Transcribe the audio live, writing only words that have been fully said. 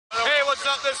what's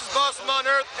up? This is Bossum on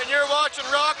Earth, and you're watching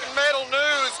Rock and Metal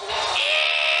News.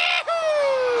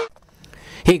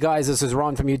 Hey guys, this is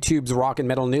Ron from YouTube's Rock and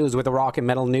Metal News with a Rock and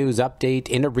Metal News update.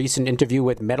 In a recent interview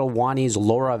with Metal Wani's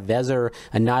Laura Vezer,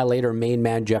 Annihilator main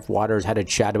man Jeff Waters had a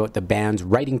chat about the band's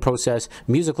writing process,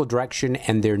 musical direction,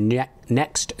 and their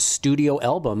next studio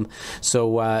album.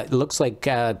 So it looks like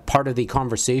part of the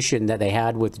conversation that they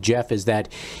had with Jeff is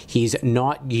that he's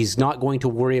not going to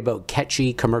worry about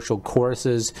catchy commercial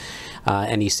choruses,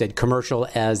 and he said commercial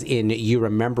as in you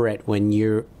remember it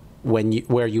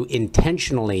where you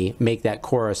intentionally make that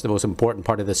chorus the most important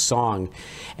part of the song,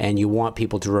 and you want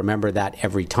people to remember that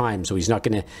every time. So he's not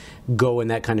going to go in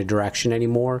that kind of direction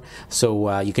anymore.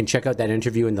 So you can check out that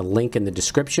interview in the link in the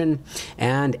description.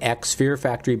 And ex-Fear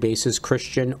Factory bassist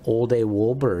Christian Olde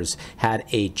Wolbers had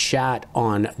a chat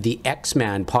on the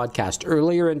X-Man podcast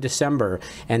earlier in December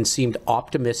and seemed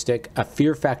optimistic a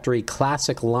Fear Factory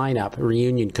classic lineup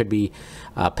reunion could be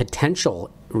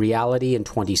potential reality in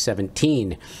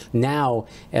 2017. Now,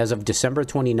 as of December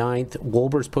 29th,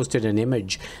 Wolbers posted an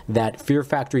image that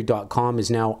fearfactory.com is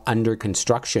now under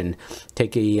construction.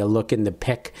 Take a look in the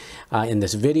pic in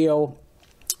this video,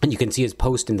 and you can see his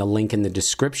post in the link in the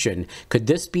description. Could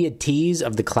this be a tease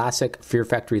of the classic Fear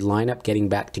Factory lineup getting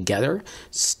back together?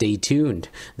 Stay tuned.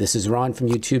 This is Ron from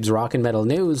YouTube's Rock and Metal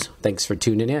News. Thanks for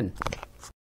tuning in.